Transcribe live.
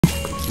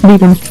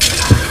Beat him.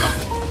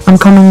 I'm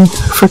coming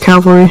for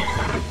cavalry.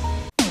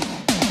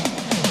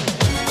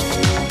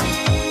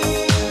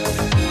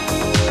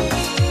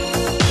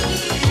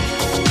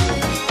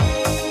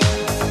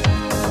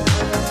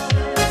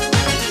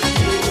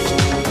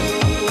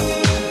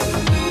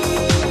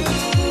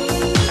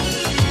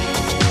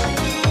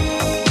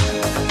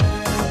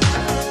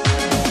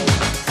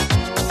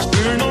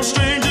 We're no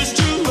strangers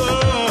to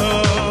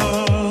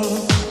love.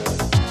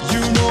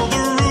 You know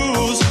the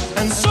rules,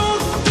 and so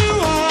do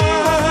I.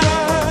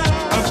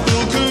 I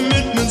feel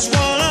commitment's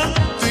what I'm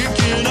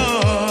thinking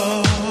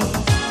of.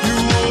 You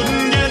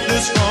wouldn't get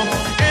this from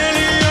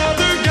any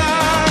other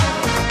guy.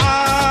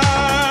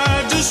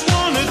 I just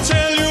wanna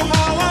tell you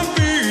how I'm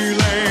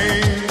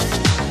feeling.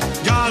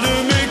 Gotta